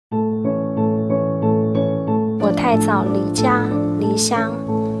太早离家离乡，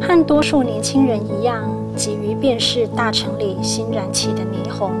和多数年轻人一样，急于辨识大城里新燃起的霓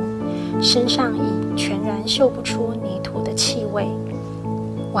虹，身上已全然嗅不出泥土的气味。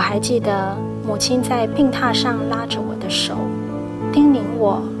我还记得母亲在病榻上拉着我的手，叮咛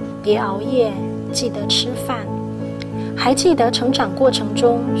我别熬夜，记得吃饭。还记得成长过程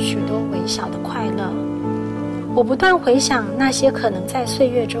中许多微小的快乐。我不断回想那些可能在岁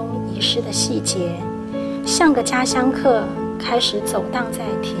月中遗失的细节，像个家乡客，开始走荡在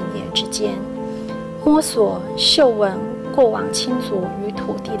田野之间，摸索嗅闻过往亲族与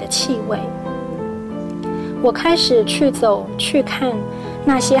土地的气味。我开始去走去看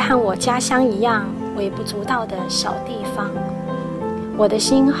那些和我家乡一样微不足道的小地方，我的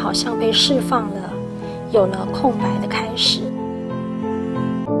心好像被释放了，有了空白的开始。